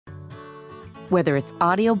Whether it's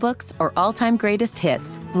audiobooks or all-time greatest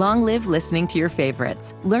hits, long live listening to your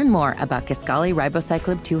favorites. Learn more about Kisqali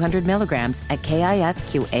Ribociclib 200 milligrams at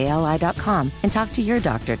KISQALI.com and talk to your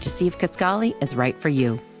doctor to see if Kisqali is right for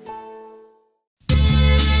you.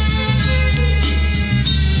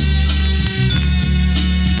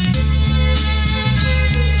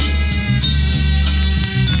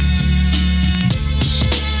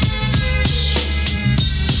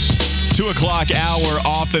 O'clock hour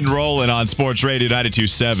off and rolling on Sports Radio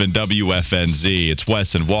 92.7 WFNZ. It's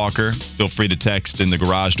Wes and Walker. Feel free to text in the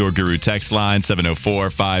Garage Door Guru text line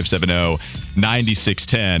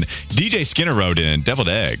 704-570-9610. DJ Skinner wrote in, deviled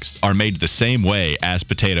eggs are made the same way as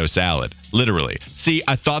potato salad. Literally. See,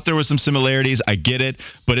 I thought there was some similarities. I get it,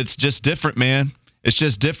 but it's just different, man. It's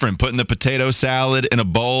just different putting the potato salad in a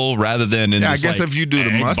bowl rather than in this, I guess if you do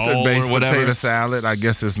the mustard-based potato salad, I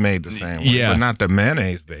guess it's made the same way, but not the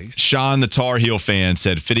mayonnaise-based. Sean, the Tar Heel fan,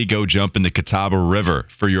 said, Fitty, go jump in the Catawba River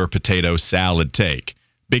for your potato salad take.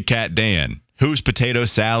 Big Cat Dan, whose potato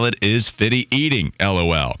salad is Fitty eating?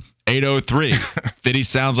 LOL. 803. Fitty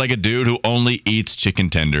sounds like a dude who only eats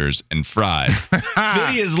chicken tenders and fries.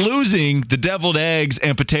 Fitty is losing the deviled eggs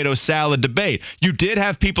and potato salad debate. You did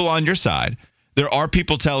have people on your side. There are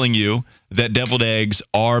people telling you that deviled eggs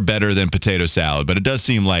are better than potato salad, but it does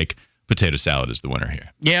seem like potato salad is the winner here.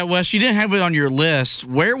 Yeah, Wes, you didn't have it on your list.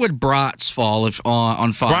 Where would brats fall if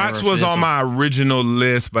on fire? Brats was on my original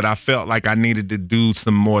list, but I felt like I needed to do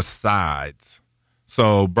some more sides.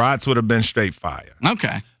 So brats would have been straight fire.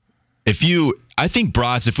 Okay. I think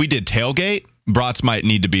brats, if we did tailgate, brats might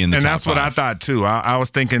need to be in the top 5. And that's what I thought, too. I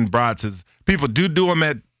was thinking brats is, people do them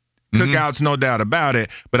at cookouts, no doubt about it,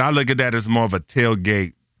 but I look at that as more of a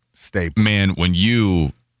tailgate staple. Man, when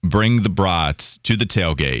you bring the brats to the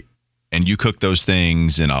tailgate and you cook those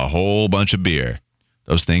things in a whole bunch of beer,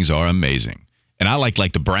 those things are amazing. And I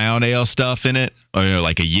like the brown ale stuff in it, or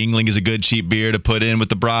like a Yingling is a good cheap beer to put in with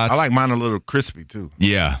the brats. I like mine a little crispy, too.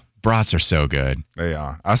 Yeah, brats are so good. They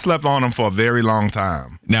are. I slept on them for a very long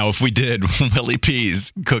time. Now, if we did Willie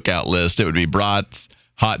P's cookout list, it would be brats,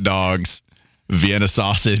 hot dogs, Vienna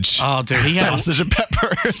sausage. Oh, dude, he had sausage and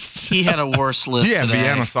peppers. He had a worse list. Yeah, today.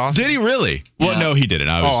 Vienna sausage. Did he really? Well, no, he didn't.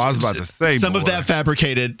 I was about to say some of that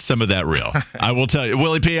fabricated, some of that real. I will tell you,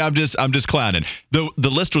 Willie P. I'm just clowning. The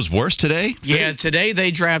list was worse today. Yeah, today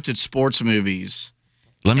they drafted sports movies.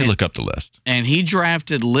 Let me look up the list. And he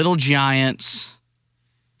drafted Little Giants.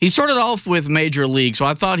 He started off with Major League, so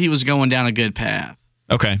I thought he was going down a good path.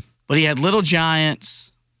 Okay, but he had Little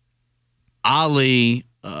Giants, Ali.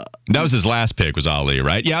 That was his last pick, was Ali,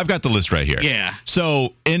 right? Yeah, I've got the list right here. Yeah.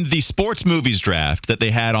 So in the sports movies draft that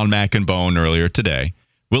they had on Mac and Bone earlier today,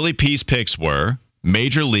 Willie P's picks were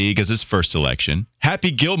Major League as his first selection,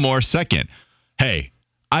 Happy Gilmore second. Hey,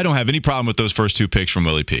 I don't have any problem with those first two picks from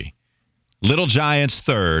Willie P. Little Giants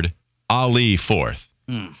third, Ali fourth.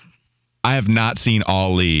 I have not seen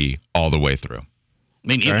Ali all the way through.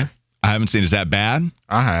 Me neither. Okay. I haven't seen. Is that bad?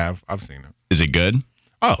 I have. I've seen it. Is it good?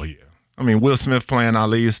 Oh, yeah. I mean, Will Smith playing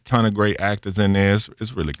Ali, is a ton of great actors in there.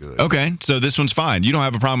 It's really good. Okay, so this one's fine. You don't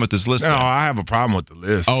have a problem with this list? No, then? I have a problem with the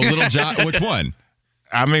list. Oh, Little Giant. Which one?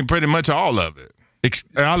 I mean, pretty much all of it.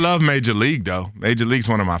 And I love Major League, though. Major League's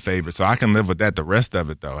one of my favorites, so I can live with that. The rest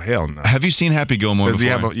of it, though, hell no. Have you seen Happy Gilmore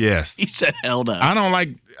before? Yes. He said hell no. I don't like,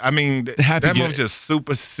 I mean, that movie's just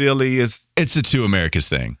super silly. It's a Two Americas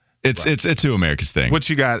thing. It's a Two Americas thing. What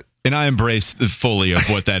you got? And I embrace fully of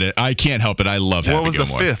what that is. I can't help it. I love Happy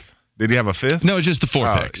Gilmore. What was the fifth? Did he have a fifth? No, just the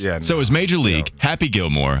four picks. Yeah, so it was Major League, Happy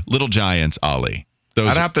Gilmore, Little Giants, Ali.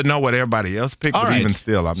 I'd have to know what everybody else picked, but even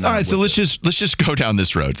still, I'm not. All right, so let's just go down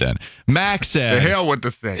this road then. Max said, "The hell with the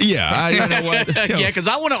thing." Yeah, you know what? Yeah, because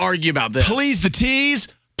I want to argue about this. Please the tease.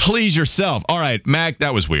 Please yourself. All right, Mac,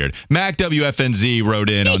 that was weird. Mac WFNZ wrote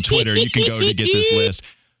in on Twitter. You can go to get this list.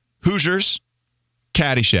 Hoosiers,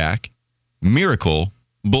 Caddyshack, Miracle,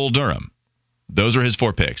 Bull Durham. Those are his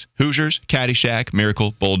four picks. Hoosiers, Caddyshack,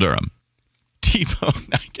 Miracle, Bull Durham. T-Bone,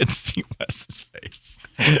 I can see Wes's face.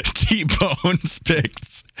 T-Bone's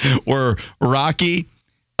picks were Rocky,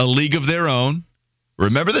 A League of Their Own,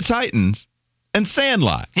 Remember the Titans, and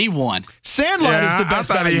Sandlot. He won. Sandlot is the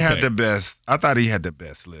best. I thought he had the best. I thought he had the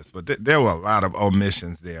best list, but there were a lot of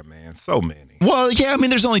omissions there, man. So many. Well, yeah, I mean,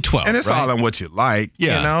 there's only 12, and it's all in what you like, you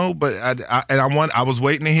know. But I was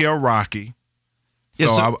waiting to hear Rocky.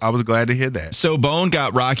 So, I was glad to hear that. So Bone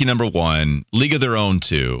got Rocky number 1, League of Their Own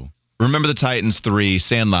 2, Remember the Titans 3,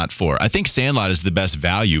 Sandlot 4. I think Sandlot is the best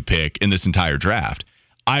value pick in this entire draft.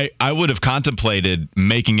 I would have contemplated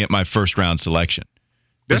making it my first round selection.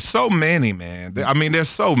 There's so many, man. I mean, there's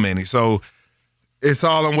so many. So it's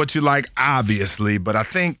all on what you like, obviously. But I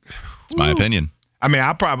think it's my opinion. I mean,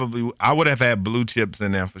 I would have had blue chips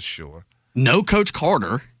in there for sure. No Coach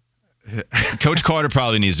Carter. Coach Carter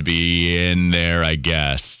probably needs to be in there, I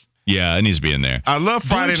guess. Yeah, it needs to be in there. I love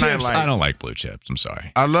Friday Night Lights. I don't like blue chips. I'm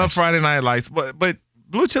sorry. I love Friday Night Lights, but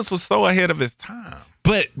blue chips was so ahead of its time.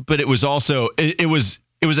 But it was also it was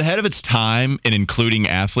ahead of its time in including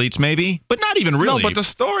athletes, maybe, but not even really. No, but the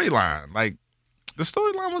storyline,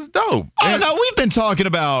 was dope. Oh no, we've been talking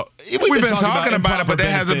about we've been talking about it, but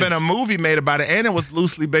there hasn't been a movie made about it, and it was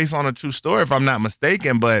loosely based on a true story, if I'm not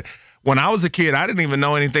mistaken. But when I was a kid, I didn't even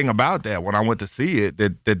know anything about that. When I went to see it,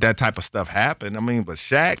 that type of stuff happened. I mean, but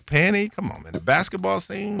Shaq, Penny, come on, man, the basketball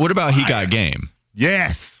scene. What about He Got Game?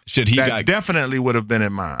 Yes. Definitely would have been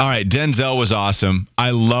in mine. All right, Denzel was awesome.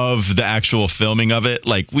 I love the actual filming of it.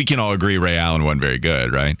 Like, we can all agree Ray Allen wasn't very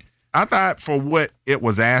good, right? I thought for what it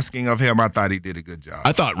was asking of him, I thought he did a good job.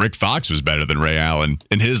 I thought Rick Fox was better than Ray Allen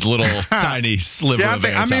in his little tiny sliver of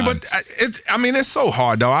airtime. It's so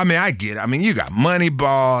hard, though. I mean, I get it. I mean, you got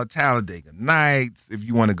Moneyball, Talladega Nights, if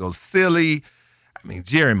you want to go silly. I mean,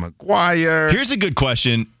 Jerry Maguire. Here's a good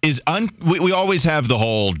question. We always have the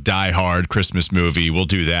whole Die Hard Christmas movie. We'll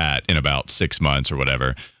do that in about 6 months or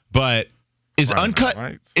whatever. But is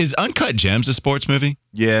Uncut Gems a sports movie?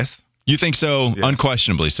 Yes. You think so? Yes.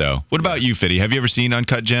 Unquestionably so. What about you, Fitty? Have you ever seen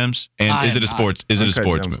Uncut Gems? And is it a sports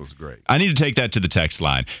movie? Was great. I need to take that to the text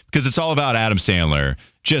line because it's all about Adam Sandler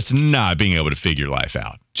just not being able to figure life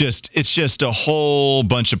out. It's just a whole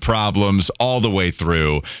bunch of problems all the way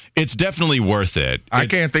through. It's definitely worth it. I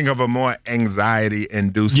can't think of a more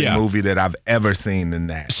anxiety-inducing movie that I've ever seen than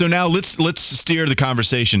that. So now let's steer the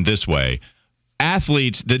conversation this way.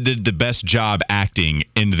 Athletes that did the best job acting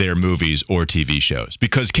in their movies or TV shows,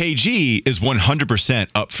 because KG is 100%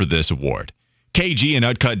 up for this award. KG and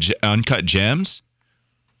Uncut Gems,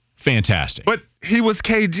 fantastic. But he was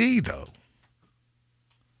KG though.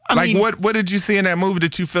 I mean, what did you see in that movie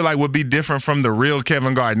that you feel like would be different from the real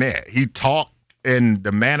Kevin Garnett? He talked and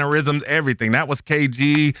the mannerisms, everything. That was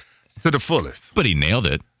KG to the fullest. But he nailed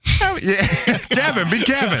it. Yeah, Kevin, be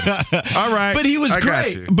Kevin. All right, but he was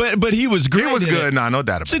great. But he was great. He was good. No doubt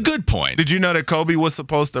about it. It's a good point. Did you know that Kobe was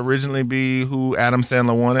supposed to orially be who Adam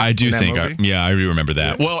Sandler wanted? I do think. I do remember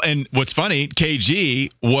that. Yeah. Well, and what's funny, KG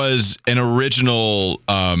was an original.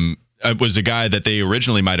 Was a guy that they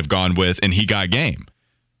originally might have gone with, and He Got Game.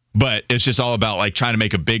 But it's just all about like trying to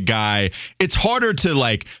make a big guy. It's harder to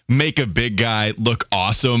like make a big guy look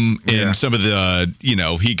awesome in some of the,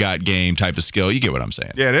 He Got Game type of skill. You get what I'm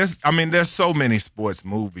saying? Yeah, there's so many sports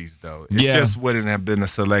movies though. It just wouldn't have been the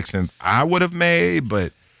selections I would have made,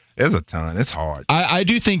 but there's a ton. It's hard. I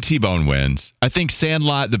do think T-Bone wins. I think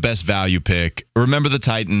Sandlot the best value pick. Remember the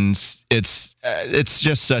Titans. It's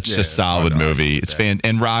just such a solid movie. It's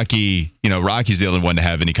and Rocky. Rocky's the only one to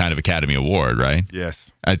have any kind of Academy Award, right?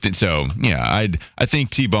 Yes. I think so. Yeah. I think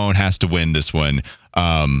T-Bone has to win this one.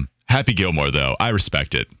 Happy Gilmore though, I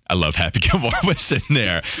respect it. I love Happy Gilmore was sitting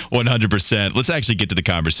there 100%. Let's actually get to the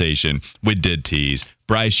conversation. We did tease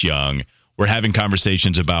Bryce Young. We're having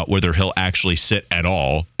conversations about whether he'll actually sit at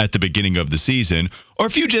all at the beginning of the season, or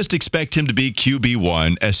if you just expect him to be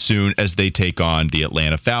QB1 as soon as they take on the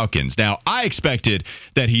Atlanta Falcons. Now, I expected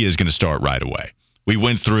that he is going to start right away. We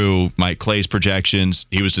went through Mike Clay's projections.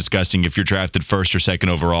 He was discussing if you're drafted first or second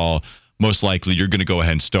overall, most likely you're going to go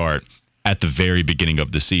ahead and start at the very beginning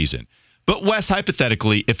of the season. But Wes,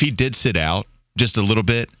 hypothetically, if he did sit out just a little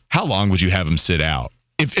bit, how long would you have him sit out?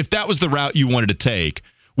 If that was the route you wanted to take,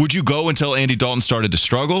 would you go until Andy Dalton started to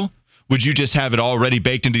struggle? Would you just have it already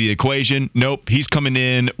baked into the equation? Nope, he's coming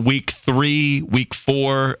in week 3, week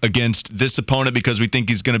 4 against this opponent because we think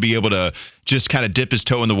he's going to be able to just kind of dip his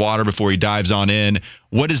toe in the water before he dives on in.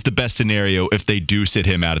 What is the best scenario if they do sit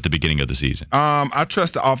him out at the beginning of the season? I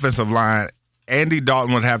trust the offensive line. Andy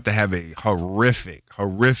Dalton would have to have a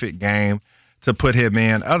horrific game to put him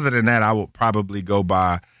in. Other than that, I would probably go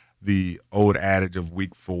by the old adage of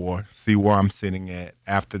week 4, see where I'm sitting at.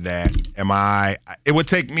 After that, it would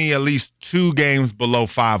take me at least 2 games below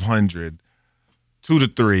 500, 2 to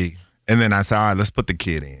 3, and then I say, all right, let's put the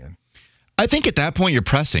kid in. I think at that point you're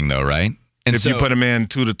pressing though, right? And if you put him in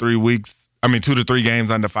 2 to 3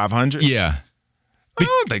 games under 500? Yeah. I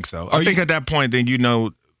don't think so. I think at that point, then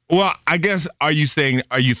well, I guess, are you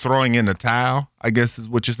throwing in the towel? I guess is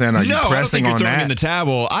what you're saying. Are you pressing on that? No, I don't think you're throwing in the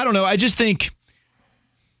towel. I don't know. I just think,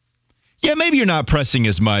 yeah, maybe you're not pressing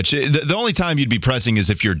as much. The only time you'd be pressing is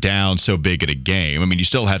if you're down so big at a game. I mean, you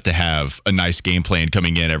still have to have a nice game plan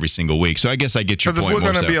coming in every single week. So I guess I get your point. Because if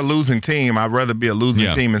we're going to be a losing team, I'd rather be a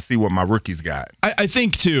losing team and see what my rookies got. I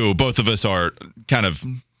think, too, both of us are kind of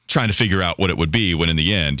trying to figure out what it would be when in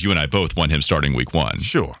the end, you and I both want him starting week 1.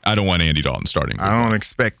 Sure. I don't want Andy Dalton starting week 1. I don't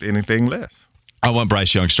expect anything less. I want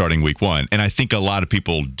Bryce Young starting week 1, and I think a lot of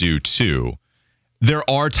people do too. There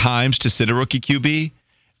are times to sit a rookie QB,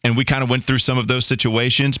 and we kind of went through some of those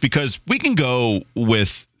situations because we can go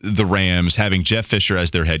with the Rams having Jeff Fisher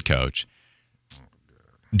as their head coach.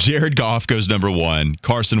 Jared Goff goes number 1.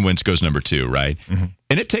 Carson Wentz goes number 2, right? Mm-hmm.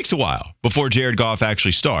 And it takes a while before Jared Goff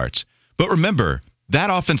actually starts. But remember, that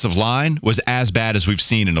offensive line was as bad as we've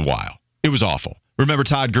seen in a while. It was awful. Remember,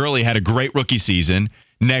 Todd Gurley had a great rookie season.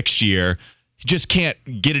 Next year, he just can't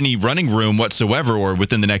get any running room whatsoever or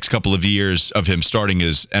within the next couple of years of him starting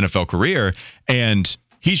his NFL career. And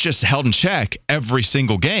he's just held in check every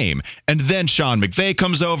single game. And then Sean McVay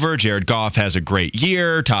comes over. Jared Goff has a great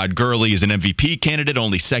year. Todd Gurley is an MVP candidate,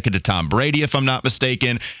 only second to Tom Brady, if I'm not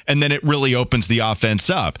mistaken. And then it really opens the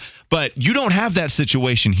offense up. But you don't have that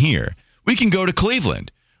situation here. We can go to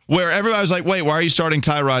Cleveland, where everybody was like, wait, why are you starting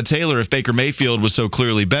Tyrod Taylor if Baker Mayfield was so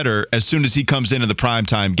clearly better? As soon as he comes into the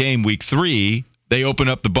primetime game, week 3, they open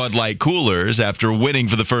up the Bud Light coolers after winning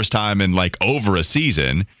for the first time in like over a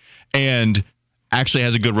season. And actually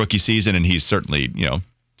has a good rookie season, and he's certainly,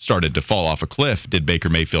 started to fall off a cliff, did Baker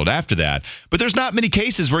Mayfield after that. But there's not many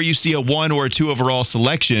cases where you see a 1 or a 2 overall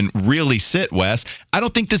selection really sit, Wes. I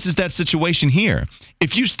don't think this is that situation here.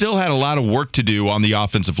 If you still had a lot of work to do on the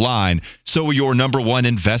offensive line so your number 1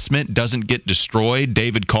 investment doesn't get destroyed,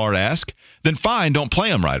 David Carr-esque, then fine, don't play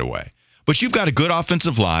him right away. But you've got a good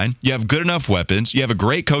offensive line. You have good enough weapons. You have a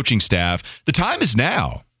great coaching staff. The time is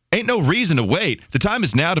now. Ain't no reason to wait. The time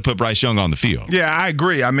is now to put Bryce Young on the field. Yeah, I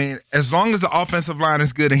agree. I mean, as long as the offensive line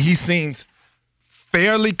is good and he seems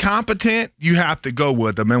fairly competent, you have to go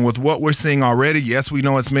with him. And with what we're seeing already, yes, we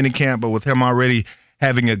know it's minicamp, but with him already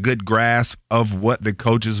having a good grasp of what the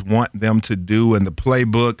coaches want them to do in the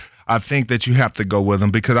playbook, I think that you have to go with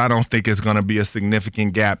him because I don't think it's going to be a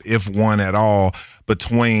significant gap, if one at all,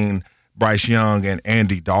 between Bryce Young and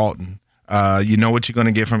Andy Dalton. You know what you're going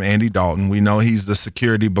to get from Andy Dalton. We know he's the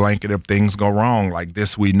security blanket if things go wrong. Like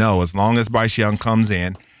this, we know. As long as Bryce Young comes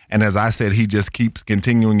in, and as I said, he just keeps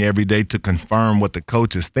continuing every day to confirm what the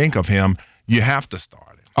coaches think of him, you have to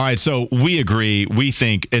start it. All right, so we agree. We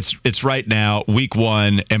think it's right now, week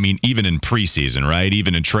 1, I mean, even in preseason, right?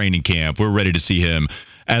 Even in training camp, we're ready to see him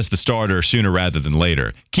as the starter sooner rather than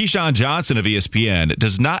later. Keyshawn Johnson of ESPN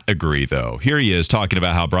does not agree, though. Here he is talking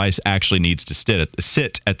about how Bryce actually needs to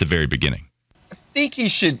sit at the very beginning. I think he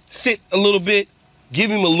should sit a little bit, give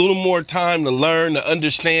him a little more time to learn, to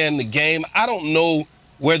understand the game. I don't know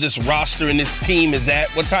where this roster and this team is at,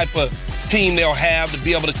 what type of team they'll have to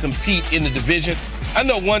be able to compete in the division. I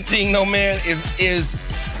know one thing, though, man, is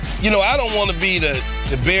I don't want to be the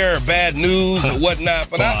bearer of bad news or whatnot,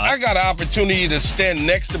 but I got an opportunity to stand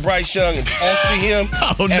next to Bryce Young and talk to him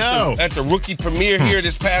at the rookie premiere here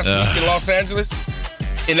this past week in Los Angeles.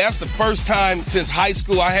 And that's the first time since high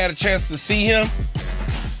school I had a chance to see him.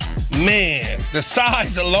 Man, the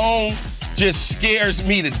size alone just scares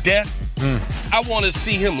me to death. I want to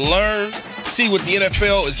see him learn, see what the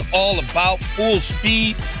NFL is all about, full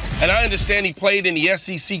speed. And I understand he played in the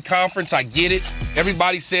SEC conference. I get it.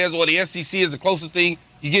 Everybody says, well, the SEC is the closest thing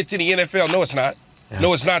you get to the NFL. No, it's not. Yeah.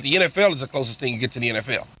 No, it's not. The NFL is the closest thing you get to the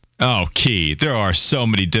NFL. Oh, Key, there are so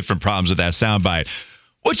many different problems with that soundbite.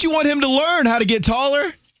 What you want him to learn? How to get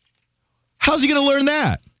taller? How's he going to learn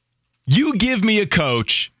that? You give me a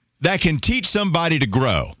coach that can teach somebody to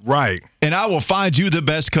grow. Right. And I will find you the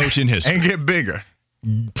best coach in history. And get bigger.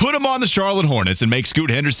 Put him on the Charlotte Hornets and make Scoot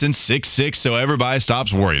Henderson 6'6" so everybody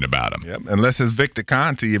stops worrying about him. Yep, unless it's Victor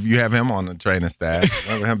Conte, if you have him on the training staff.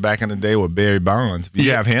 Remember him back in the day with Barry Bonds. If you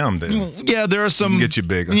have him, then there are some. Get you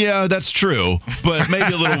bigger. Yeah, that's true. But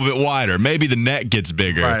maybe a little bit wider. Maybe the net gets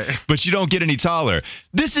bigger. Right. But you don't get any taller.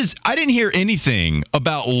 I didn't hear anything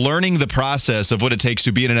about learning the process of what it takes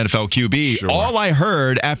to be an NFL QB. Sure. All I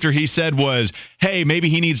heard after he said was, hey, maybe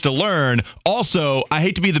he needs to learn. Also, I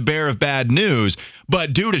hate to be the bearer of bad news,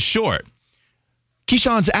 but dude is short.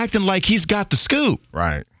 Keyshawn's acting like he's got the scoop.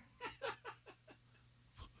 Right.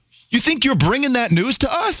 You think you're bringing that news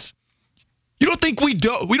to us? You don't think we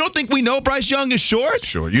don't think we know Bryce Young is short?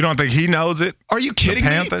 Sure. You don't think he knows it? Are you kidding the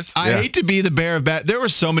Panthers? Me? I hate to be the bearer of bad. There were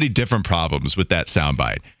so many different problems with that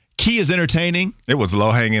soundbite. Key is entertaining. It was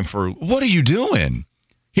low-hanging fruit. What are you doing?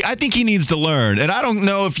 I think he needs to learn. And I don't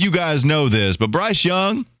know if you guys know this, but Bryce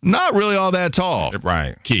Young, not really all that tall.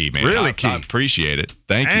 Right. Key, man. Really key. I appreciate it.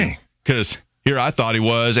 Thank you. Because here I thought he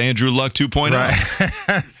was Andrew Luck 2.0.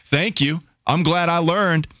 Right. Thank you. I'm glad I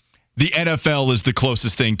learned the NFL is the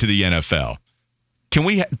closest thing to the NFL. Can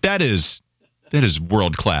we that is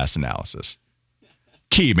world-class analysis.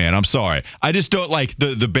 Key, man, I'm sorry. I just don't like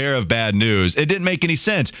the bearer of bad news. It didn't make any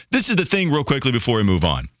sense. This is the thing real quickly before we move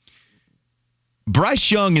on.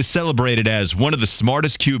 Bryce Young is celebrated as one of the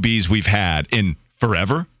smartest QBs we've had in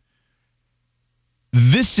forever.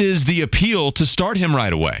 This is the appeal to start him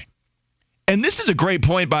right away. And this is a great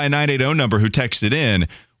point by a 980 number who texted in.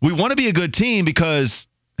 We want to be a good team because,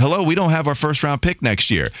 hello, we don't have our first-round pick next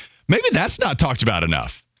year. Maybe that's not talked about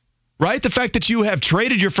enough, right? The fact that you have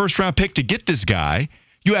traded your first-round pick to get this guy,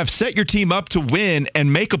 you have set your team up to win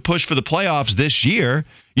and make a push for the playoffs this year.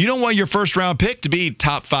 You don't want your first-round pick to be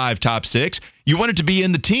top 5, top 6. You want it to be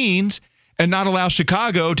in the teens and not allow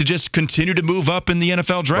Chicago to just continue to move up in the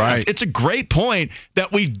NFL draft. Right. It's a great point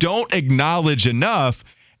that we don't acknowledge enough.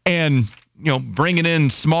 And bringing in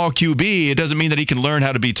small QB, it doesn't mean that he can learn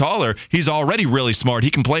how to be taller. He's already really smart. He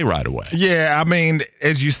can play right away. Yeah, I mean,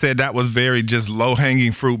 as you said, that was very just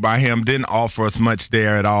low-hanging fruit by him. Didn't offer us much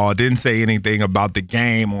there at all. Didn't say anything about the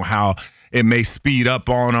game or how it may speed up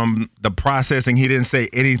on him. The processing, he didn't say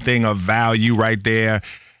anything of value right there.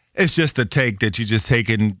 It's just a take that you just take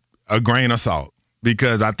in a grain of salt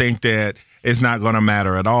because I think that it's not going to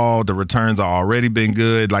matter at all. The returns are already been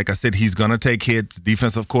good. Like I said, he's going to take hits.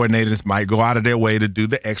 Defensive coordinators might go out of their way to do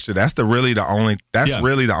the extra. That's really the only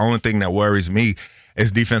thing that worries me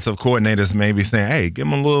is defensive coordinators maybe saying, hey, give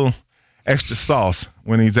him a little extra sauce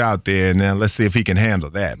when he's out there, and then let's see if he can handle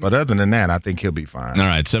that. But other than that, I think he'll be fine. All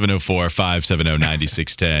right,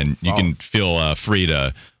 704-570-9610. You can feel free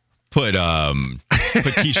to put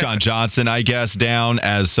Keyshawn Johnson, I guess, down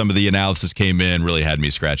as some of the analysis came in. Really had me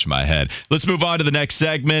scratching my head. Let's move on to the next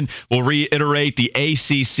segment. We'll reiterate the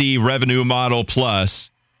ACC revenue model plus.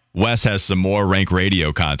 Wes has some more Rank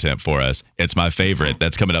Radio content for us. It's my favorite.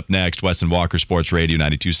 That's coming up next. Wes and Walker, Sports Radio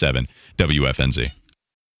 92.7 WFNZ.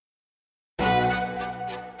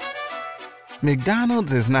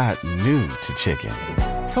 McDonald's is not new to chicken.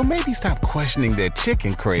 So maybe stop questioning their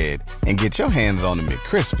chicken cred and get your hands on the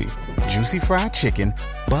McCrispy. Juicy fried chicken,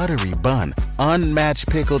 buttery bun, unmatched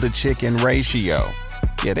pickle-to-chicken ratio.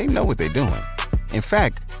 Yeah, they know what they're doing. In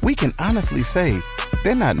fact, we can honestly say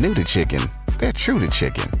they're not new to chicken. They're true to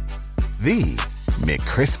chicken. The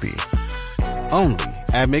McCrispy. Only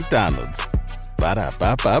at McDonald's.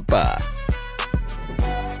 Ba-da-ba-ba-ba.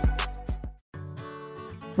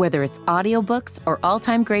 Whether it's audiobooks or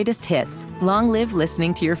all-time greatest hits, long live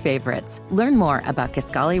listening to your favorites. Learn more about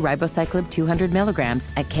Kisqali Ribociclib 200 milligrams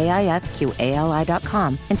at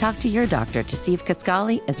KISQALI.com and talk to your doctor to see if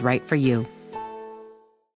Kisqali is right for you.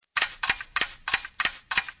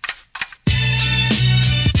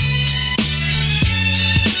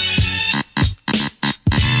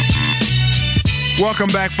 Welcome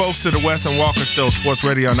back, folks, to the Wes and Walker Show, Sports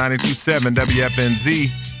Radio 92.7 WFNZ.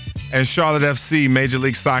 And Charlotte FC Major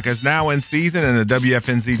League Soccer is now in season, and the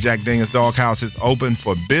WFNZ Jack Daniels Doghouse is open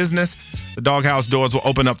for business. The Doghouse doors will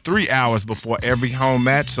open up 3 hours before every home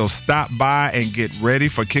match, so stop by and get ready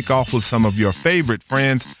for kickoff with some of your favorite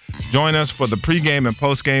friends. Join us for the pregame and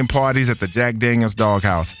postgame parties at the Jack Daniels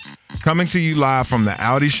Doghouse. Coming to you live from the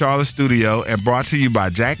Audi Charlotte studio and brought to you by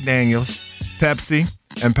Jack Daniels, Pepsi,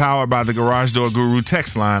 and powered by the Garage Door Guru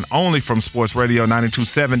text line, only from Sports Radio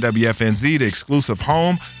 92.7 WFNZ, the exclusive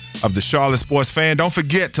home of the Charlotte sports fan. Don't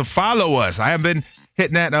forget to follow us. I haven't been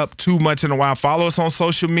hitting that up too much in a while. Follow us on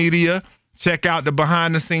social media. Check out the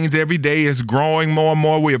behind the scenes every day. It's growing more and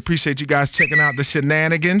more. We appreciate you guys checking out the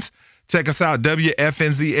shenanigans. Check us out,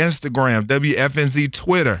 WFNZ Instagram, WFNZ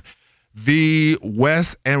Twitter, the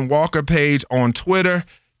Wes and Walker page on Twitter.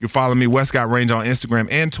 You follow me, Wes Got Range, on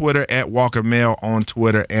Instagram and Twitter, at Walker Mail on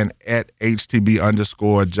Twitter, and at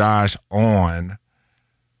HTB_Josh on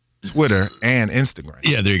Twitter and Instagram.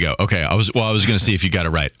 Yeah, there you go. Okay, I was going to see if you got it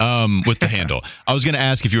right with the handle. I was going to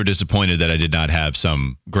ask if you were disappointed that I did not have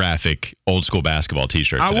some graphic old school basketball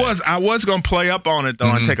T-shirts. I was going to play up on it though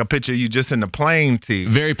and take a picture of you just in the plain tee.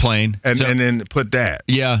 Very plain, and then put that.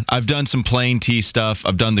 Yeah, I've done some plain tee stuff.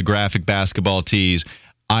 I've done the graphic basketball tees.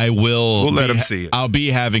 We'll let them see it. I'll be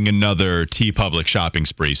having another T Public shopping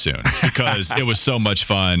spree soon because it was so much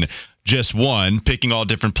fun. Just picking all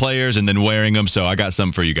different players and then wearing them. So I got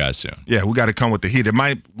some for you guys soon. Yeah, we got to come with the heat.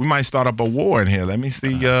 We might start up a war in here. Let me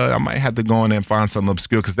see. I might have to go in there and find something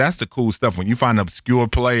obscure because that's the cool stuff. When you find obscure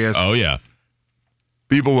players. Oh, yeah.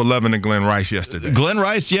 People were loving the Glenn Rice yesterday. Glenn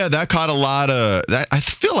Rice, yeah, that caught a lot of that. I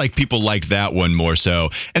feel like people liked that one more so.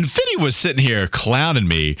 And Finney was sitting here clowning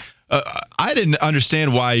me. I didn't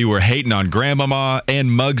understand why you were hating on Grandmama and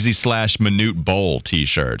Muggsy/Minute Bowl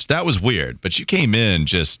T-shirts. That was weird, but you came in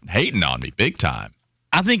just hating on me big time.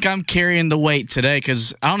 I think I'm carrying the weight today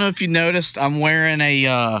because I don't know if you noticed, I'm wearing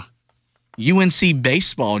a UNC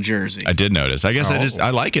baseball jersey. I did notice. I guess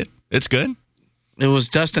I like it. It's good. It was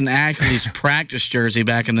Dustin Ackley's practice jersey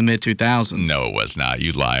back in the mid-2000s. No, it was not.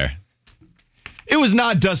 You liar. It was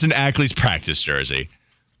not Dustin Ackley's practice jersey.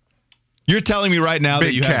 You're telling me right now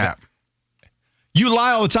that you cap. You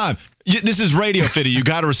lie all the time. This is Radio Fitty. You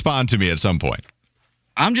got to respond to me at some point.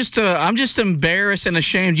 I'm just embarrassed and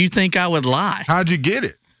ashamed you think I would lie. How'd you get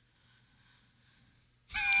it?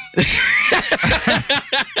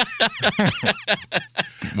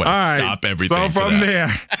 All right. Stop everything. So from there,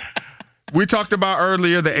 we talked about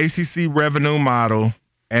earlier the ACC revenue model.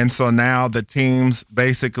 And so now the teams,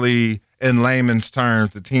 basically in layman's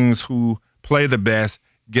terms, the teams who play the best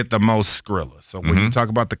get the most Skrilla. So when you talk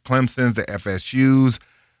about the Clemsons, the FSUs,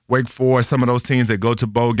 Wake Forest, some of those teams that go to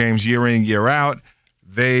bowl games year in, year out,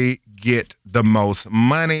 they get the most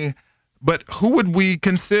money. But who would we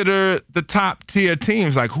consider the top tier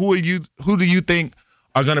teams? Like who do you think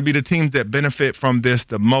are going to be the teams that benefit from this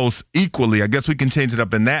the most equally? I guess we can change it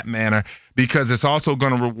up in that manner because it's also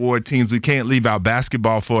going to reward teams. We can't leave out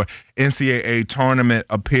basketball for NCAA tournament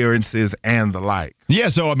appearances and the like. Yeah,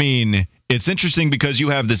 so I mean, it's interesting because you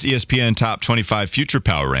have this ESPN Top 25 Future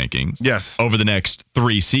Power Rankings. Yes. Over the next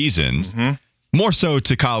 3 seasons. More so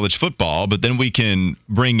to college football, but then we can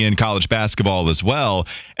bring in college basketball as well.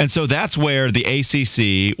 And so that's where the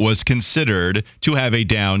ACC was considered to have a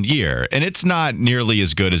down year. And it's not nearly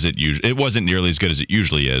as good as it wasn't nearly as good as it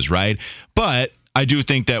usually is, right? But I do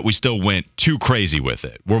think that we still went too crazy with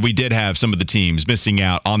it, where we did have some of the teams missing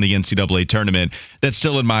out on the NCAA tournament that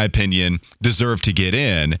still, in my opinion, deserve to get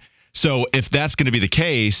in. So if that's going to be the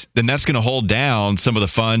case, then that's going to hold down some of the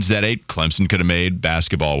funds that Clemson could have made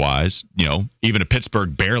basketball-wise. You know, even a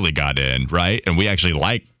Pittsburgh barely got in, right? And we actually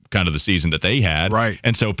like kind of the season that they had. Right.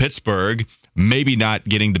 And so Pittsburgh maybe not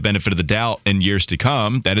getting the benefit of the doubt in years to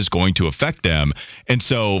come, that is going to affect them. And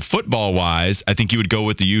so football-wise, I think you would go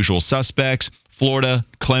with the usual suspects. Florida,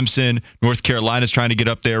 Clemson, North Carolina's trying to get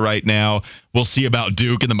up there right now. We'll see about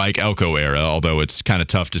Duke in the Mike Elko era, although it's kind of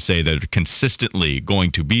tough to say that they're consistently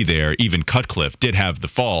going to be there. Even Cutcliffe did have the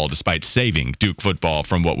fall despite saving Duke football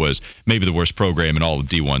from what was maybe the worst program in all of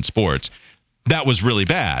D1 sports. That was really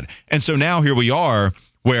bad. And so now here we are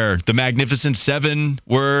where the Magnificent Seven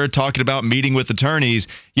were talking about meeting with attorneys.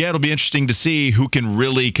 Yeah, it'll be interesting to see who can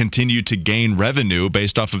really continue to gain revenue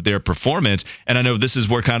based off of their performance. And I know this is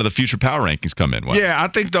where kind of the future power rankings come in. Yeah, I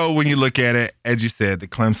think, though, when you look at it, as you said, the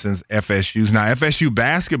Clemson's, FSU's. Now, FSU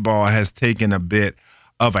basketball has taken a bit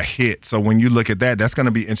of a hit. So when you look at that, that's going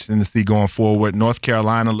to be interesting to see going forward. North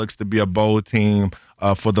Carolina looks to be a bowl team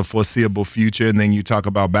for the foreseeable future. And then you talk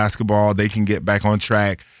about basketball, they can get back on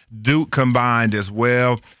track. Duke combined as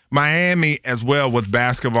well. Miami as well with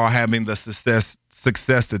basketball having the success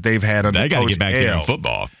that they've had under Coach L. They got to get back there in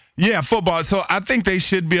football. Yeah, football. So I think they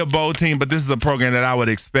should be a bowl team, but this is a program that I would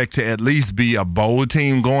expect to at least be a bowl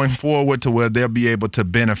team going forward to where they'll be able to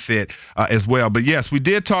benefit as well. But yes, we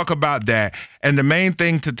did talk about that. And the main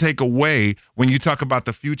thing to take away when you talk about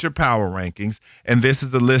the future power rankings, and this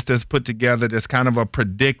is a list that's put together that's kind of a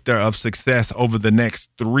predictor of success over the next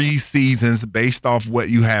 3 seasons based off what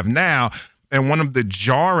you have now. And one of the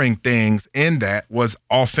jarring things in that was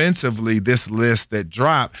offensively, this list that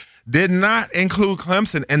dropped did not include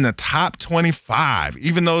Clemson in the top 25,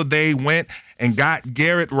 even though they went and got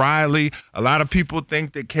Garrett Riley. A lot of people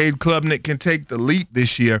think that Cade Klubnik can take the leap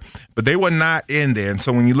this year, but they were not in there. And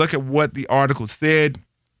so when you look at what the article said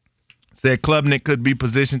Klubnik could be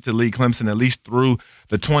positioned to lead Clemson at least through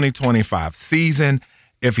the 2025 season.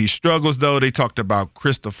 If he struggles, though, they talked about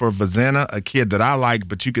Christopher Vazena, a kid that I like,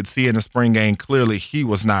 but you could see in the spring game clearly he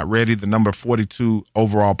was not ready, the number 42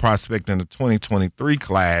 overall prospect in the 2023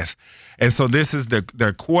 class. And so this is their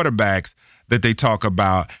quarterbacks that they talk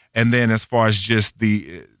about. And then as far as just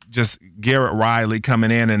Garrett Riley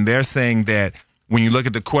coming in, and they're saying that when you look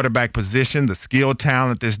at the quarterback position, the skill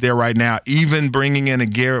talent that's there right now, even bringing in a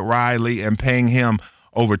Garrett Riley and paying him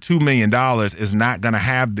over $2 million is not going to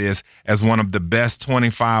have this as one of the best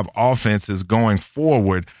 25 offenses going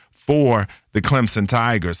forward for the Clemson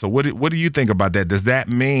Tigers. So what do you think about that? Does that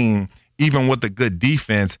mean, even with a good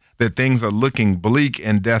defense, that things are looking bleak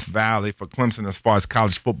in Death Valley for Clemson as far as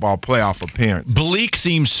college football playoff appearance? Bleak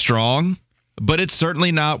seems strong, but it's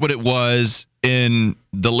certainly not what it was in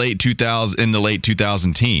the late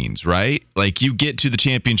 2000 teens, right? Like you get to the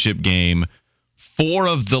championship game 4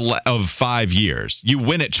 of 5 years. You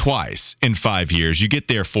win it twice in 5 years. You get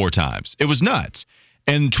there 4 times. It was nuts.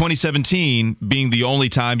 And 2017 being the only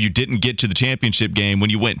time you didn't get to the championship game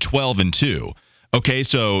when you went 12-2. Okay,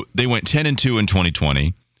 so they went 10-2 in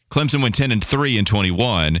 2020. Clemson went 10-3 in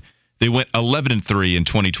 21. They went 11-3 in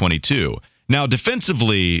 2022. Now,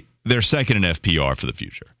 defensively, they're second in FPR for the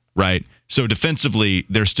future. right? So defensively,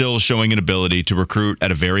 they're still showing an ability to recruit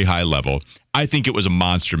at a very high level. I think it was a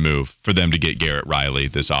monster move for them to get Garrett Riley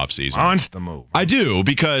this offseason. Monster move. I do,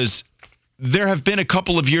 because there have been a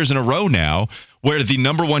couple of years in a row now where the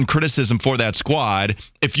number one criticism for that squad,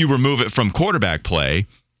 if you remove it from quarterback play,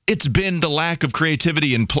 it's been the lack of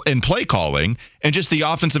creativity in play calling and just the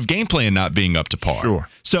offensive game plan not being up to par. Sure.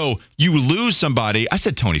 So you lose somebody. I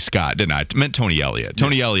said Tony Scott, didn't I? I meant Tony Elliott.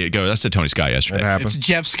 Tony Elliott goes. I said Tony Scott yesterday. It happens. It's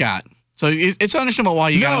Jeff Scott. So it's understandable why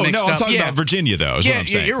you got them mixed up. No, I'm talking about Virginia, though, is what I'm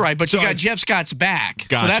saying. Yeah, you're right, but so you got Jeff Scott's back.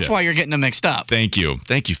 Gotcha. So that's why you're getting them mixed up. Thank you,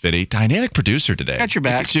 Fitty. Dynamic producer today. Got your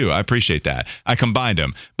back. Too. I appreciate that. I combined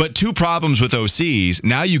them. But two problems with OCs.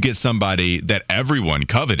 Now you get somebody that everyone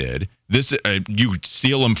coveted. This you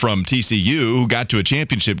steal them from TCU, who got to a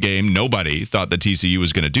championship game. Nobody thought that TCU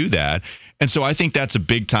was going to do that. And so I think that's a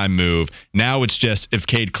big-time move. Now it's just if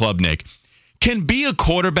Cade Klubnik can be a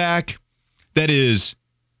quarterback that is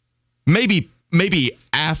maybe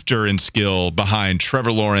after in skill behind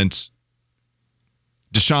Trevor Lawrence,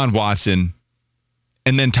 Deshaun Watson,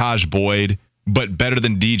 and then Taj Boyd, but better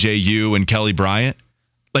than DJU and Kelly Bryant.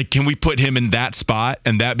 Like, can we put him in that spot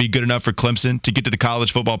and that be good enough for Clemson to get to the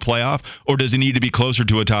college football playoff? Or does he need to be closer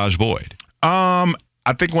to a Taj Boyd? I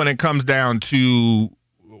think when it comes down to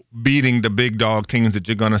beating the big dog teams that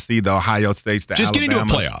you're going to see, the Ohio States, the just Alabama. Getting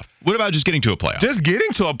to a playoff. What about just getting to a playoff? Just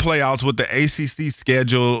getting to a playoffs with the ACC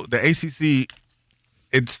schedule. The ACC,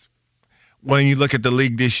 it's when you look at the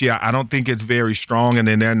league this year, I don't think it's very strong, and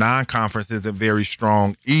then their non-conference isn't very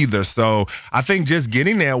strong either. So I think just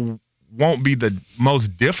getting there won't be the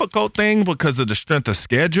most difficult thing because of the strength of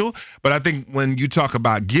schedule. But I think when you talk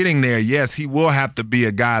about getting there, yes, he will have to be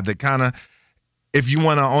a guy that kind of, if you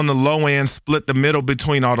want to, on the low end, split the middle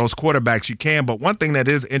between all those quarterbacks, you can. But one thing that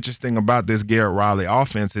is interesting about this Garrett Riley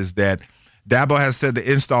offense is that Dabo has said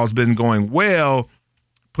the install's been going well,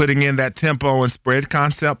 putting in that tempo and spread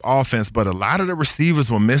concept offense, but a lot of the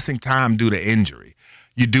receivers were missing time due to injury.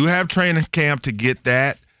 You do have training camp to get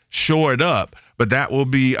that shored up, but that will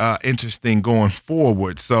be interesting going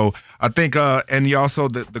forward. So I think, and you also,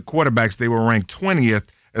 the quarterbacks, they were ranked 20th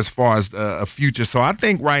as far as a future. So I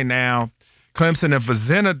think right now, Clemson, if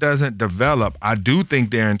Vizina doesn't develop, I do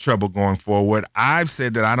think they're in trouble going forward. I've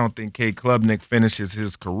said that I don't think Cade Klubnik finishes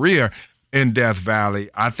his career in Death Valley.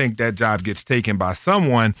 I think that job gets taken by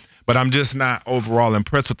someone, but I'm just not overall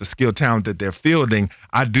impressed with the skill talent that they're fielding.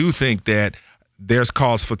 I do think that there's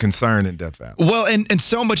cause for concern in Death Valley. Well, and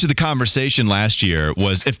so much of the conversation last year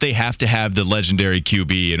was if they have to have the legendary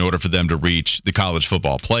QB in order for them to reach the college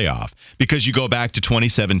football playoff. Because you go back to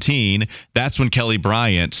 2017, that's when Kelly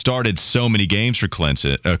Bryant started so many games for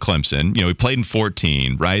Clemson. You know, he played in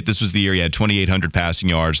 14, right? This was the year he had 2,800 passing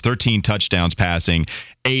yards, 13 touchdowns passing,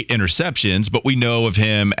 8 interceptions, but we know of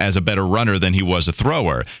him as a better runner than he was a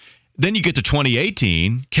thrower. Then you get to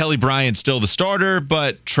 2018, Kelly Bryant's still the starter,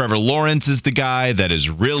 but Trevor Lawrence is the guy that is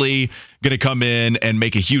really going to come in and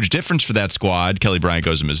make a huge difference for that squad. Kelly Bryant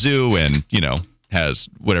goes to Mizzou and, you know, has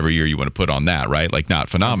whatever year you want to put on that, right? Like, not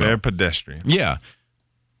phenomenal. They're pedestrian. Yeah.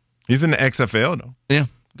 He's in the XFL, though. Yeah,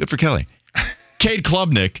 good for Kelly. Cade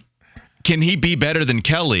Klubnik, can he be better than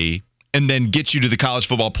Kelly and then get you to the college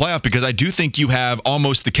football playoff? Because I do think you have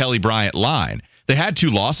almost the Kelly Bryant line. They had 2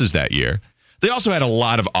 losses that year. They also had a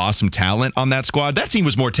lot of awesome talent on that squad. That team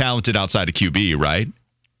was more talented outside of QB, right,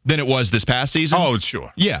 than it was this past season? Oh,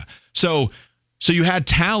 sure. Yeah. So you had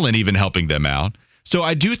talent even helping them out. So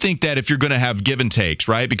I do think that if you're going to have give and takes,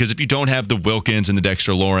 right, because if you don't have the Wilkins and the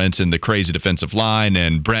Dexter Lawrence and the crazy defensive line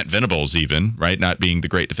and Brent Venables even, right, not being the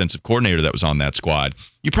great defensive coordinator that was on that squad,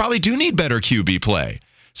 you probably do need better QB play.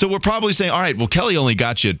 So we're probably saying, all right, well, Kelly only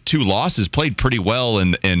got you 2 losses, played pretty well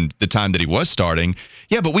in the time that he was starting.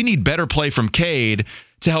 Yeah, but we need better play from Cade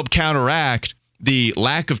to help counteract the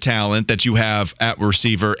lack of talent that you have at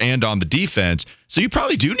receiver and on the defense. So you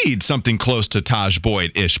probably do need something close to Taj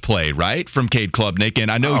Boyd-ish play, right, from Cade Klubnik. And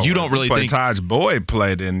I know you don't really think Taj Boyd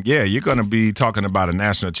played, and yeah, you're going to be talking about a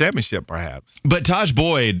national championship perhaps. But Taj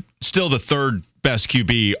Boyd, still the 3rd best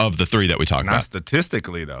QB of the 3 that we talked about. Not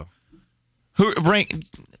statistically, though.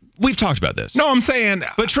 We've talked about this. No, I'm saying,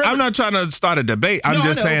 but Trevor, I'm not trying to start a debate. I'm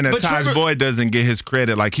just saying that Taj Boyd doesn't get his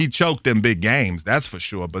credit. Like, he choked in big games, that's for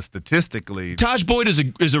sure. But statistically, Taj Boyd is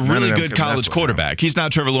a really good college quarterback. He's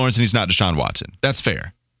not Trevor Lawrence and he's not Deshaun Watson. That's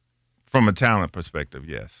fair. From a talent perspective,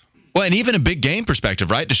 yes. Well, and even a big game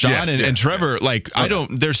perspective, right? Deshaun and Trevor,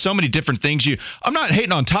 there's so many different things I'm not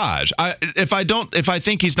hating on Taj. If I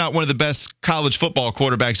think he's not one of the best college football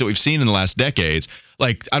quarterbacks that we've seen in the last decades,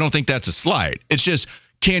 like, I don't think that's a slight. It's just,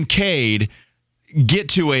 can Cade, get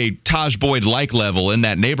to a Taj Boyd-like level in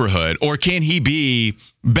that neighborhood, or can he be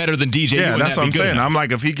better than DJU? Yeah, that's what I'm saying. Enough? I'm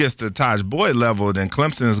like, if he gets to Taj Boyd level, then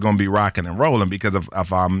Clemson is going to be rocking and rolling because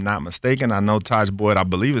if I'm not mistaken, I know Taj Boyd, I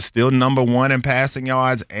believe, is still number 1 in passing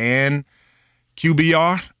yards and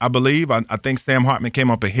QBR, I believe. I think Sam Hartman came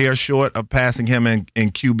up a hair short of passing him in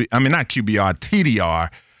QB. I mean, not QBR,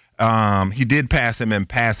 TDR. He did pass him in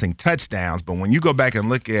passing touchdowns, but when you go back and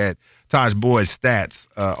look at Taj Boyd's stats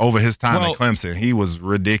over his time at Clemson, he was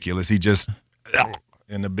ridiculous. He just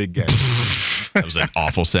in the big game. That was an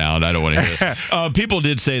awful sound. I don't want to hear it. People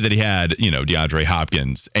did say that he had, DeAndre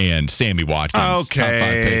Hopkins and Sammy Watkins. Okay. Top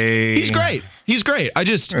 5 picks. He's great. He's great. I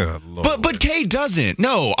just, but Cade doesn't.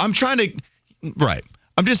 No, I'm trying to. Right.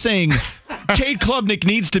 I'm just saying Cade Klubnik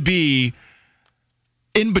needs to be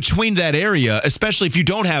in between that area, especially if you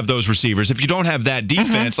don't have those receivers, if you don't have that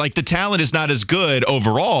defense. Like, the talent is not as good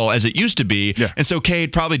overall as it used to be. Yeah. And so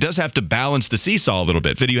Cade probably does have to balance the seesaw a little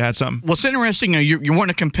bit. Viddy, you had something? What's interesting, you want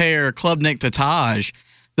to compare Klubnik to Taj.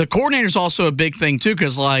 The coordinator's also a big thing, too,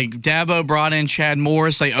 because, like, Dabo brought in Chad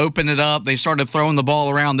Morris. They opened it up. They started throwing the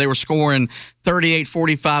ball around. They were scoring 38,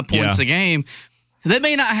 45 points a game. They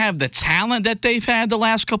may not have the talent that they've had the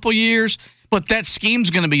last couple years, but that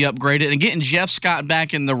scheme's going to be upgraded. And getting Jeff Scott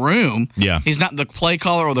back in the room, he's not the play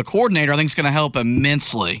caller or the coordinator, I think it's going to help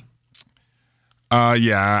immensely.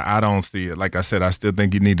 Yeah, I don't see it. Like I said, I still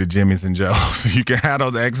think you need the Jimmys and Joes. You can have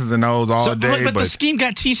those X's and O's all day. But the scheme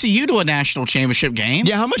got TCU to a national championship game.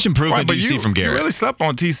 Yeah, how much improvement do you see from Garrett? You really slept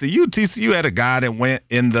on TCU. TCU had a guy that went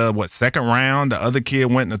in the, second round. The other kid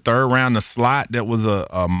went in the third round, the slot that was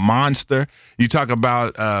a monster. You talk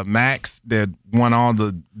about Max that won all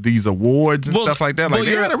these awards and stuff like that. Like,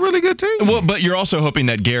 they had a really good team. Well, but you're also hoping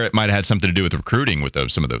that Garrett might have had something to do with recruiting with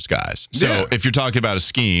some of those guys. So if you're talking about a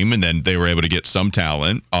scheme and then they were able to get some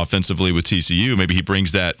talent offensively with TCU, maybe he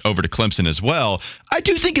brings that over to Clemson as well. I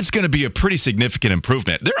do think it's going to be a pretty significant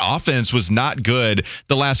improvement. Their offense was not good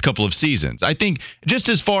the last couple of seasons. I think just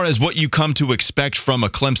as far as what you come to expect from a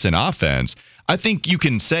Clemson offense, I think you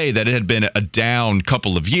can say that it had been a down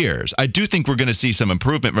couple of years. I do think we're going to see some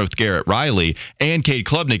improvement with Garrett Riley, and Cade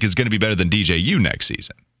Klubnik is going to be better than DJU next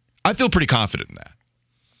season. I feel pretty confident in that.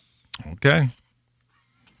 Okay.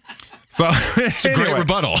 So it's a great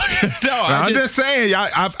rebuttal. I'm just saying.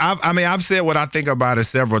 I've said what I think about it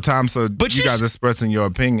several times. So you guys expressing your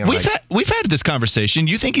opinion. We've had this conversation.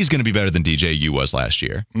 You think he's going to be better than DJU was last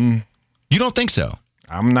year? You don't think so?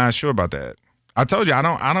 I'm not sure about that. I told you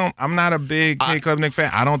I'm not a big Cade Klubnik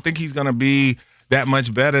fan. I don't think he's going to be that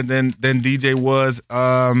much better than DJ was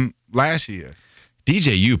last year.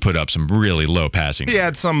 DJU put up some really low passing. He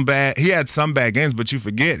had some bad games, but you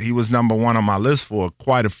forget he was number 1 on my list for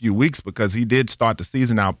quite a few weeks because he did start the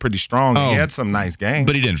season out pretty strong. He had some nice games.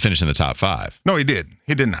 But he didn't finish in the top 5. No, he didn't.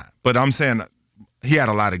 He did not. But I'm saying he had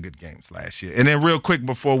a lot of good games last year. And then real quick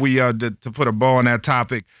before we to put a bow on that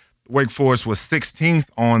topic, Wake Forest was 16th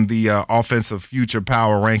on the offensive future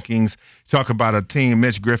power rankings. Talk about a team,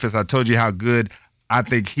 Mitch Griffiths. I told you how good I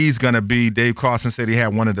think he's going to be. Dave Carlson said he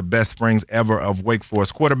had one of the best springs ever of Wake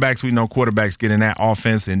Forest quarterbacks. We know quarterbacks get in that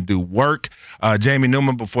offense and do work. Jamie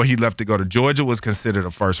Newman, before he left to go to Georgia, was considered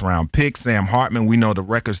a first-round pick. Sam Hartman, we know the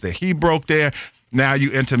records that he broke there. Now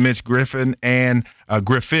you enter Mitch Griffith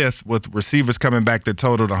with receivers coming back that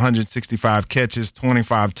totaled 165 catches,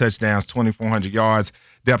 25 touchdowns, 2,400 yards.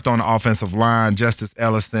 Depth on the offensive line, Justice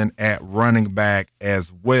Ellison at running back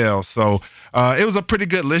as well. So it was a pretty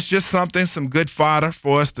good list, just some good fodder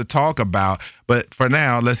for us to talk about. But for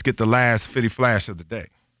now, let's get the last Fitty Flash of the day.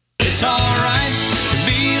 It's all right to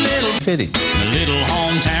be a little Fitty. A little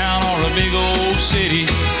hometown or a big old city.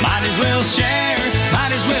 Might as well share,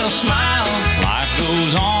 might as well smile. Life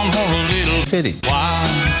goes on for a little Fitty while.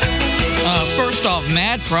 First off,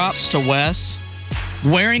 mad props to Wes.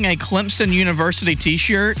 Wearing a Clemson University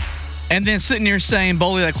T-shirt and then sitting here saying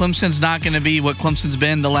boldly that Clemson's not going to be what Clemson's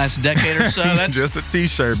been the last decade or so. That's just a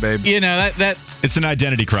T-shirt, baby. That it's an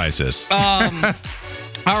identity crisis.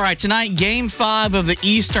 All right, tonight, Game 5 of the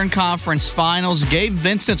Eastern Conference Finals. Gabe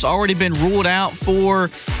Vincent's already been ruled out for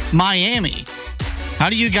Miami. How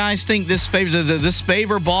do you guys think this favors? Does this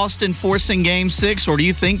favor Boston forcing Game 6, or do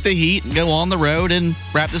you think the Heat go on the road and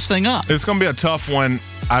wrap this thing up? It's going to be a tough one,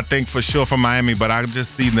 I think, for sure for Miami, but I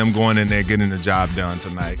just see them going in there getting the job done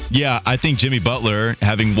tonight. Yeah, I think Jimmy Butler,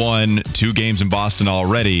 having won 2 games in Boston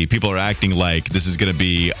already, people are acting like this is going to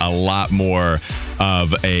be a lot more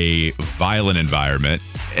of a violent environment,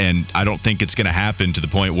 and I don't think it's going to happen to the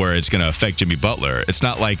point where it's going to affect Jimmy Butler. It's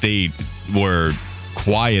not like they were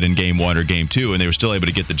quiet in Game 1 or Game 2, and they were still able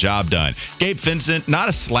to get the job done. Gabe Vincent, not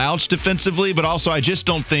a slouch defensively, but also I just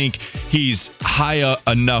don't think he's high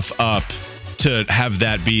enough up to have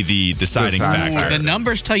that be the deciding factor. The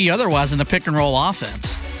numbers tell you otherwise in the pick and roll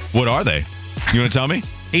offense. What are they? You want to tell me?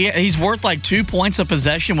 He's worth like 2 points a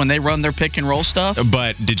possession when they run their pick and roll stuff.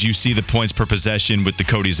 But did you see the points per possession with the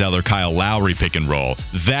Cody Zeller, Kyle Lowry pick and roll?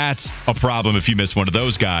 That's a problem if you miss one of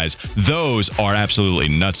those guys. Those are absolutely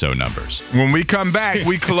nutso numbers. When we come back,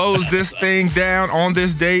 we close this thing down on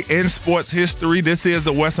this day in sports history. This is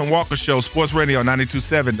the Wes and Walker Show, Sports Radio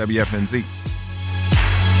 92.7 WFNZ.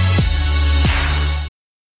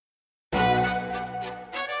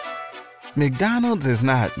 McDonald's is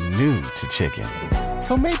not new to chicken.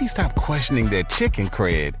 So maybe stop questioning their chicken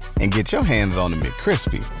cred and get your hands on the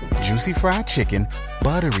McCrispy. Juicy fried chicken,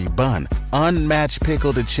 buttery bun, unmatched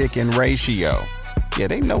pickle to chicken ratio. Yeah,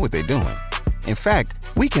 they know what they're doing. In fact,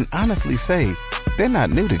 we can honestly say they're not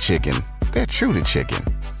new to chicken. They're true to chicken.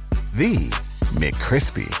 The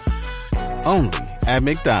McCrispy. Only at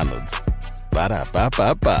McDonald's.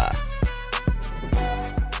 Ba-da-ba-ba-ba.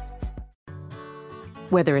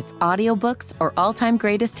 Whether it's audiobooks or all-time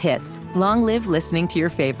greatest hits, long live listening to your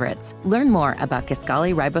favorites. Learn more about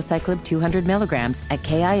Kisqali Ribociclib 200 milligrams at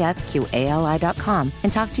KISQALI.com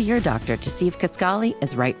and talk to your doctor to see if Kisqali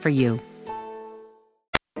is right for you.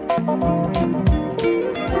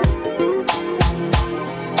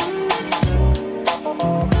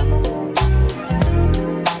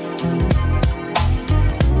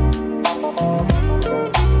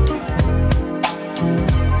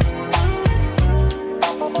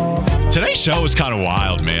 Today's show was kind of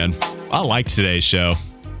wild, man. I liked today's show.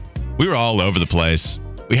 We were all over the place.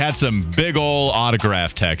 We had some big old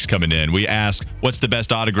autograph texts coming in. We asked, what's the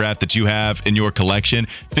best autograph that you have in your collection?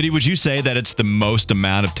 Fiddy, would you say that it's the most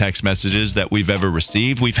amount of text messages that we've ever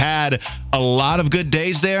received? We've had a lot of good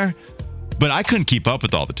days there, but I couldn't keep up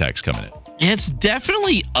with all the texts coming in. It's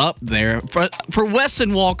definitely up there for Wes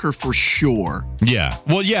and Walker for sure. Yeah.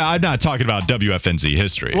 Well, yeah, I'm not talking about WFNZ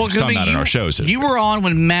history. I'm talking about in our shows history. You were on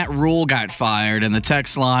when Matt Rule got fired, and the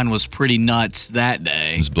text line was pretty nuts that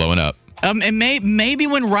day. It was blowing up. And maybe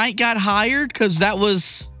when Wright got hired, because that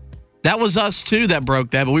was us too that broke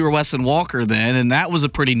that, but we were Wes and Walker then, and that was a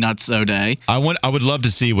pretty nutso day. I would love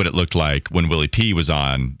to see what it looked like when Willie P was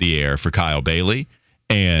on the air for Kyle Bailey.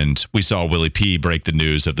 And we saw Willie P break the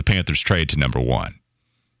news of the Panthers trade to number 1.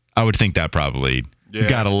 I would think that probably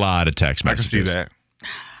got a lot of text messages.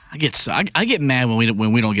 I can see that. I get mad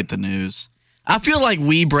when we don't get the news. I feel like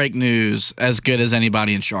we break news as good as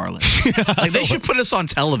anybody in Charlotte. Like they should put us on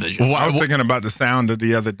television. Well, I was thinking about the sound of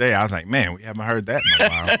the other day. I was like, man, we haven't heard that in a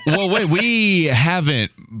while. Well, wait, we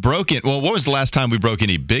haven't broken. Well, what was the last time we broke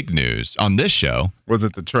any big news on this show? Was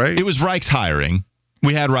it the trade? It was Reich's hiring.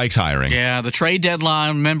 We had Reich's hiring. Yeah, the trade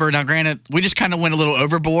deadline. Remember, now granted, we just kind of went a little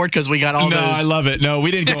overboard because we got all those. No, I love it. No, we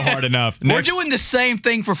didn't go hard enough. We're doing the same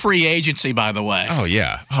thing for free agency, by the way. Oh,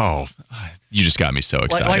 yeah. Oh, you just got me so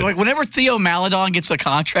excited. Like whenever Theo Maledon gets a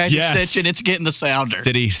contract extension, it's getting the sounder.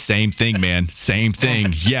 Fiddy, same thing, man. Same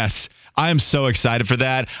thing. Yes. I am so excited for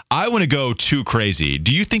that. I want to go too crazy.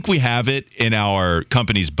 Do you think we have it in our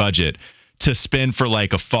company's budget to spend for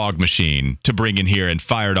like a fog machine to bring in here and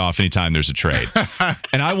fire it off anytime there's a trade?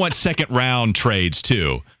 And I want second round trades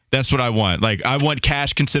too. That's what I want. Like I want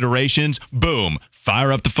cash considerations. Boom.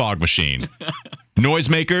 Fire up the fog machine.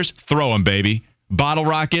 Noisemakers, throw them, baby. Bottle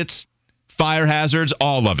rockets, fire hazards,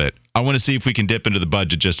 all of it. I want to see if we can dip into the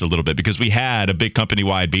budget just a little bit because we had a big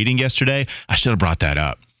company-wide meeting yesterday. I should have brought that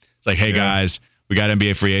up. It's like, hey guys, we got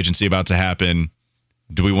NBA free agency about to happen.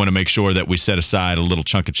 Do we want to make sure that we set aside a little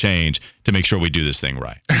chunk of change to make sure we do this thing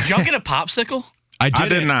right? Did y'all get a popsicle? I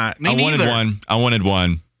did not. Me neither. I wanted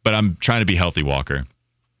one, but I'm trying to be healthy, Walker.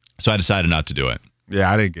 So I decided not to do it.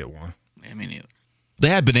 Yeah, I didn't get one. Yeah, me neither. They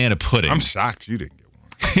had banana pudding. I'm shocked you didn't get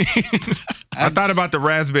one. I thought about the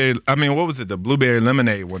what was it? The blueberry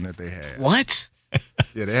lemonade one that they had. What?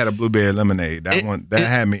 Yeah, they had a blueberry lemonade. That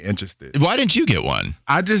had me interested. Why didn't you get one?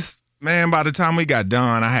 Man, by the time we got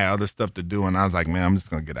done, I had other stuff to do, and I was like, man, I'm just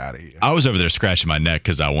going to get out of here. I was over there scratching my neck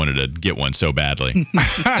because I wanted to get one so badly.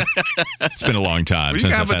 It's been a long time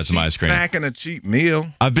since I've had some ice cream. Snack and a cheap meal.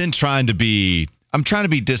 I'm trying to be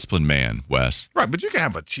disciplined, man, Wes. Right, but you can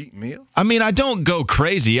have a cheap meal. I mean, I don't go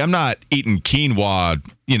crazy. I'm not eating quinoa,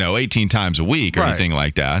 18 times a week or anything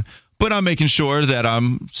like that. But I'm making sure that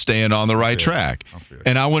I'm staying on the right track.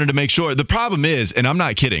 And I wanted to make sure. The problem is, and I'm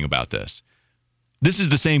not kidding about this, this is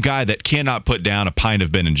the same guy that cannot put down a pint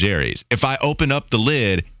of Ben & Jerry's. If I open up the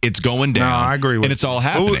lid, it's going down. No, I agree with you. And it's all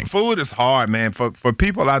happening. Food is hard, man. For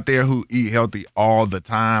people out there who eat healthy all the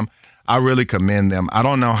time, I really commend them. I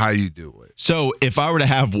don't know how you do it. So if I were to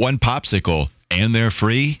have one popsicle and they're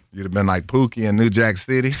free, you'd have been like Pookie in New Jack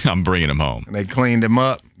City. I'm bringing them home. And they cleaned him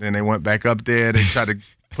up. Then they went back up there. They tried to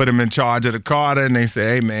put him in charge of the Carter, and they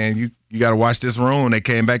say, hey, man, you got to watch this room. They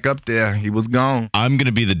came back up there. He was gone. I'm going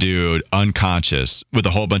to be the dude unconscious with a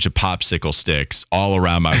whole bunch of popsicle sticks all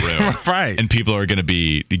around my room. Right. And people are going to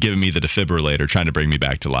be giving me the defibrillator trying to bring me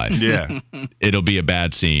back to life. Yeah. It'll be a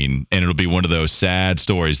bad scene, and it'll be one of those sad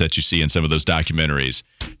stories that you see in some of those documentaries.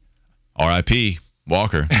 R.I.P.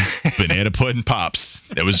 Walker. Banana pudding pops.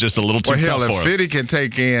 It was just a little too tough for him. If Fitty can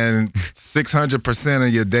take in 600%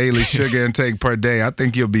 of your daily sugar intake per day, I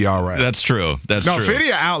think you'll be all right. That's true. That's true. No, Fitty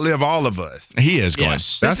will outlive all of us. He is going.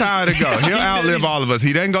 Yes. That's how it'll go. He'll outlive all of us.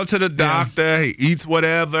 He doesn't go to the doctor. He eats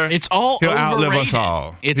whatever. It's all He'll overrated. outlive us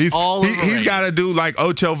all. It's all overrated. He's got to do like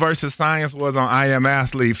Ocho versus Science was on I Am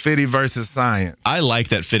Athlete, Fitty versus Science. I like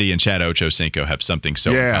that Fitty and Chad Ochocinco have something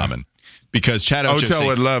so in common. Because Chad Ocho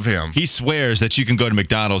would love him. He swears that you can go to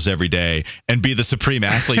McDonald's every day and be the supreme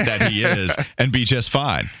athlete that he is and be just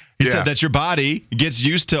fine. He said that your body gets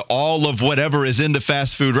used to all of whatever is in the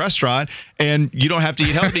fast food restaurant, and you don't have to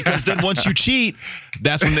eat healthy because then once you cheat,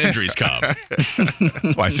 that's when the injuries come.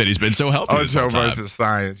 That's why Fitty's been so healthy this whole Ocho time. versus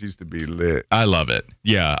Science used to be lit. I love it.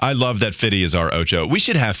 Yeah, I love that Fitty is our Ocho. We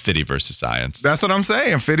should have Fitty versus Science. That's what I'm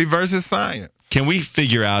saying. Fitty versus Science. Can we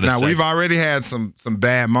figure out Now, we've already had some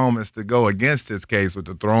bad moments to go against his case with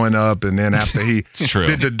the throwing up, and then after he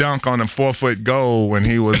did the dunk on a 4-foot goal when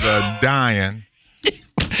he was dying.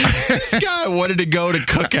 This guy wanted to go to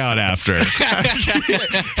cookout after.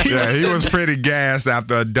 He was pretty gassed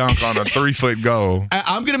after a dunk on a 3-foot goal.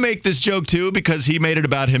 I'm going to make this joke, too, because he made it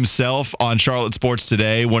about himself on Charlotte Sports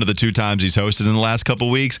Today, one of the 2 times he's hosted in the last couple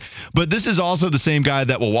weeks. But this is also the same guy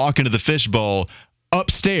that will walk into the fishbowl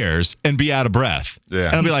upstairs and be out of breath. Yeah.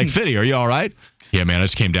 And I'll be like, Fitty, are you all right? Yeah, man, I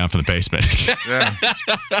just came down from the basement. Yeah.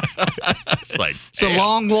 It's like, it's a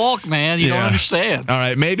long walk, man. You don't understand. All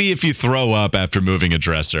right, maybe if you throw up after moving a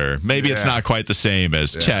dresser, maybe it's not quite the same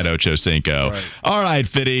as Chad Ochocinco. Right. All right,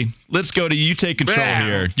 Fitty, let's go to you. Take control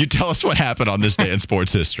here. You tell us what happened on this day in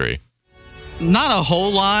sports history. Not a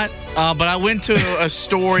whole lot, but I went to a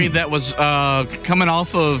story that was coming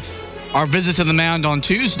off of our visit to the mound on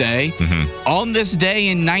Tuesday. Mm-hmm. On this day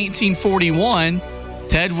in 1941,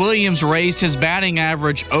 Ted Williams raised his batting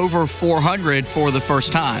average over 400 for the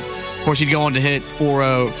first time. Of course, he'd go on to hit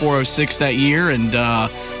 406 that year, and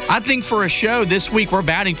I think for a show this week we're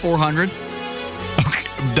batting 400. Okay,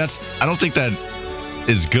 I don't think that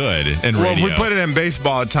is good in radio. Well, if we put it in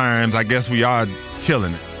baseball terms, I guess we are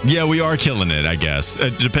killing it. Yeah, we are killing it, I guess.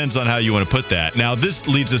 It depends on how you want to put that. Now, this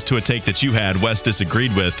leads us to a take that you had, Wes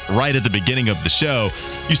disagreed with right at the beginning of the show.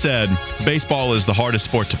 You said baseball is the hardest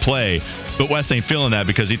sport to play, but Wes ain't feeling that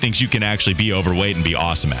because he thinks you can actually be overweight and be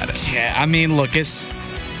awesome at it. Yeah, I mean, look,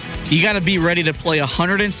 you got to be ready to play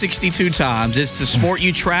 162 times. It's the sport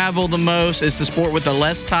you travel the most. It's the sport with the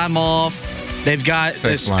less time off. They've got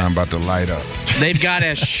this line about to light up. They've got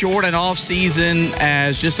as short an off season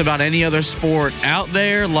as just about any other sport out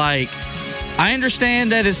there. Like, I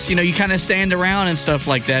understand that it's, you kind of stand around and stuff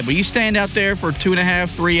like that, but you stand out there for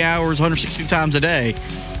 2.5, 3 hours, 160 times a day.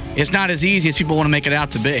 It's not as easy as people want to make it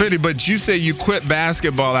out to be. Pretty, but you said you quit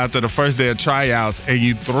basketball after the first day of tryouts and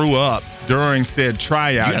you threw up during said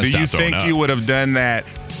tryout. Do you think you would have done that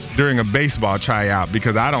during a baseball tryout?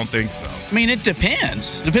 Because I don't think so. I mean, it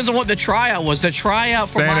depends. Depends on what the tryout was. The tryout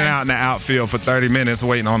for standing out in the outfield for 30 minutes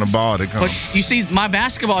waiting on the ball to come. But you see, my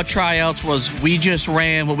basketball tryouts was we just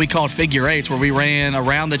ran what we called figure eights, where we ran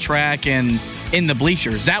around the track and in the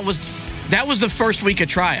bleachers. That was the first week of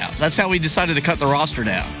tryouts. That's how we decided to cut the roster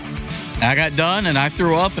down. I got done, and I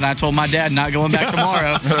threw up, and I told my dad not going back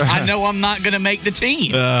tomorrow. I know I'm not going to make the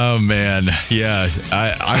team. Oh, man. Yeah,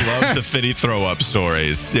 I love the Fitty throw-up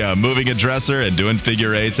stories. Yeah, moving a dresser and doing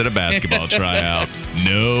figure eights at a basketball tryout.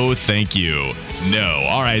 No, thank you. No.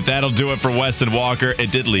 All right, that'll do it for Wes and Walker.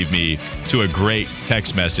 It did lead me to a great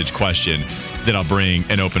text message question that I'll bring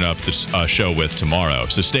and open up the show with tomorrow.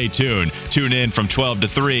 So stay tuned. Tune in from 12 to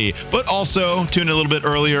 3, but also tune in a little bit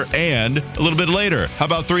earlier and a little bit later. How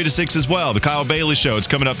about 3 to 6 as well? The Kyle Bailey Show. It's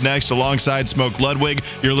coming up next alongside Smoke Ludwig.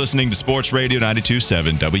 You're listening to Sports Radio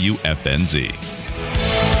 92.7 WFNZ.